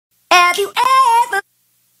Have you ever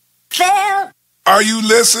felt? Are you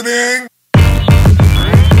listening?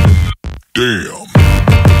 Damn.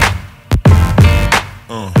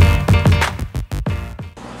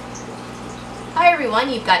 Hi everyone,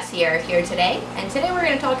 you've got Sierra here today, and today we're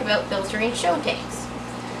going to talk about filtering show tanks.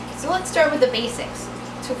 So let's start with the basics.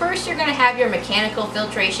 So first you're going to have your mechanical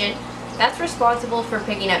filtration. That's responsible for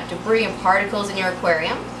picking up debris and particles in your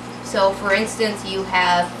aquarium. So for instance, you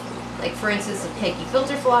have, like for instance, the pinky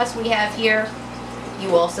filter floss we have here.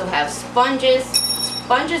 You also have sponges.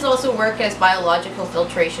 Sponges also work as biological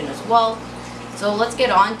filtration as well. So let's get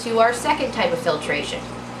on to our second type of filtration.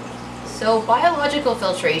 So biological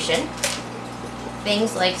filtration,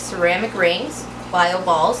 things like ceramic rings, bio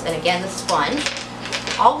balls, and again the sponge,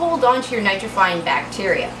 all hold on to your nitrifying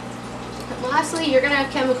bacteria. And lastly, you're going to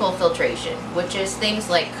have chemical filtration, which is things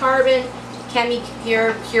like carbon,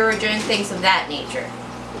 chemicure, purigen, things of that nature.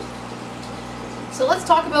 So let's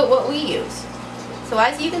talk about what we use. So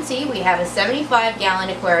as you can see, we have a 75-gallon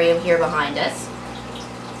aquarium here behind us.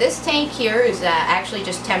 This tank here is actually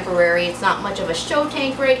just temporary. It's not much of a show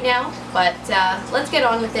tank right now, but let's get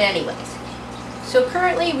on with it anyways. So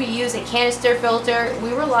currently we use a canister filter. We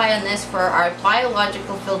rely on this for our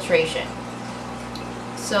biological filtration.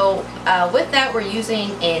 So with that, we're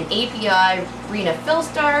using an API Rena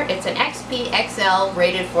Filstar. It's an XP XL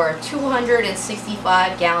rated for a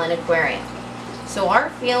 265-gallon aquarium. So our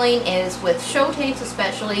feeling is with show tanks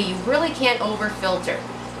especially, you really can't over-filter.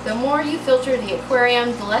 The more you filter the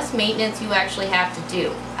aquarium, the less maintenance you actually have to do.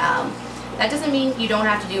 That doesn't mean you don't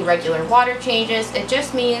have to do regular water changes. It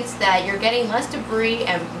just means that you're getting less debris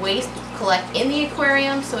and waste collect in the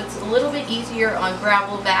aquarium, so it's a little bit easier on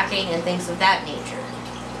gravel backing and things of that nature.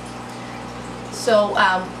 So,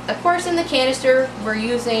 of course, in the canister, we're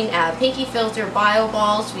using pinky filter bio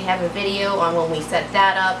balls. We have a video on when we set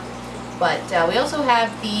that up. But we also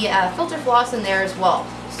have the filter floss in there as well.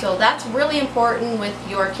 So that's really important with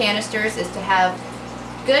your canisters, is to have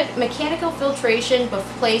good mechanical filtration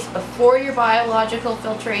placed before your biological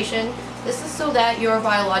filtration. This is so that your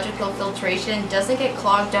biological filtration doesn't get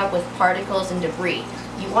clogged up with particles and debris.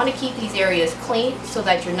 You want to keep these areas clean so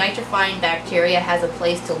that your nitrifying bacteria has a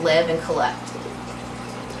place to live and collect.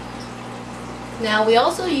 Now we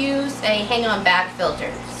also use a hang-on back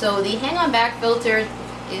filter. So the hang-on back filter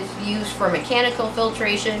is used for mechanical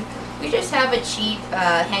filtration. We just have a cheap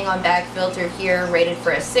hang-on back filter here rated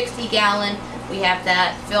for a 60-gallon. We have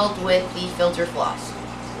that filled with the filter floss.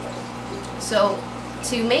 So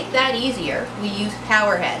to make that easier, we use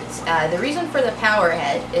power heads. The reason for the power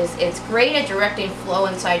head is it's great at directing flow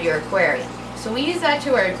inside your aquarium. So we use that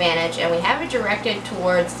to our advantage, and we have it directed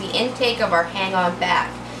towards the intake of our hang-on back.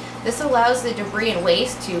 This allows the debris and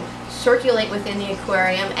waste to circulate within the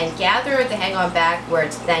aquarium and gather at the hang-on back where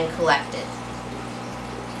it's then collected.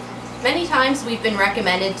 Many times we've been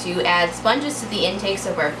recommended to add sponges to the intakes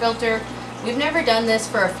of our filter. We've never done this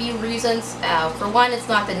for a few reasons. For one, it's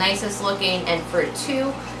not the nicest looking, and for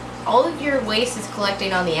two, all of your waste is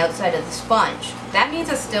collecting on the outside of the sponge. That means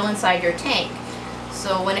it's still inside your tank.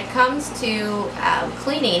 So when it comes to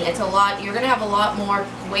cleaning, you're going to have a lot more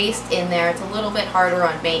waste in there. It's a little bit harder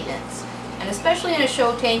on maintenance. And especially in a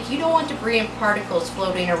show tank, you don't want debris and particles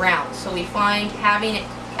floating around. So we find having it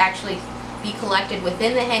actually be collected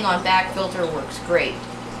within the hang-on back filter works great.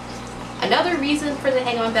 Another reason for the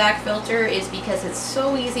hang-on back filter is because it's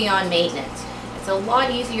so easy on maintenance. It's a lot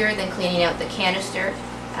easier than cleaning out the canister.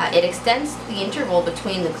 It extends the interval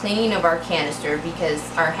between the cleaning of our canister because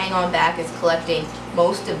our hang-on back is collecting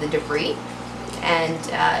most of the debris. And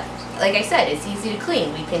like I said, it's easy to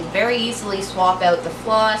clean. We can very easily swap out the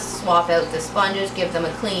floss, swap out the sponges, give them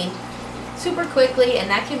a clean super quickly, and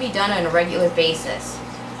that can be done on a regular basis.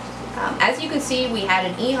 As you can see, we had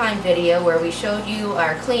an Eheim video where we showed you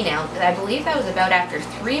our clean out. I believe that was about after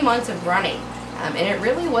 3 months of running, and it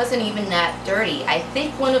really wasn't even that dirty. I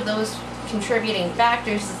think one of those contributing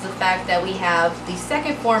factors is the fact that we have the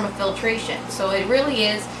second form of filtration. So it really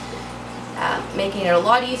is making it a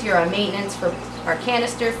lot easier on maintenance for our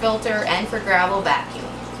canister filter and for gravel vacuum.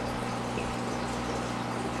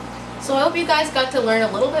 So I hope you guys got to learn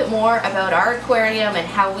a little bit more about our aquarium and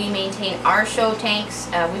how we maintain our show tanks.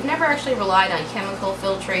 We've never actually relied on chemical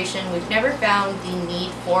filtration. We've never found the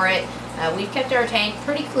need for it. We've kept our tank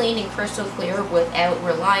pretty clean and crystal clear without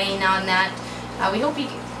relying on that. We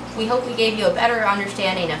hope we gave you a better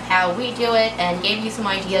understanding of how we do it and gave you some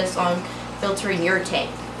ideas on filtering your tank.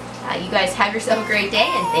 You guys have yourself a great day,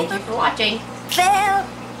 and thank you for watching.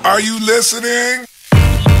 Are you listening?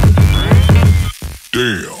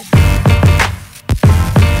 Damn.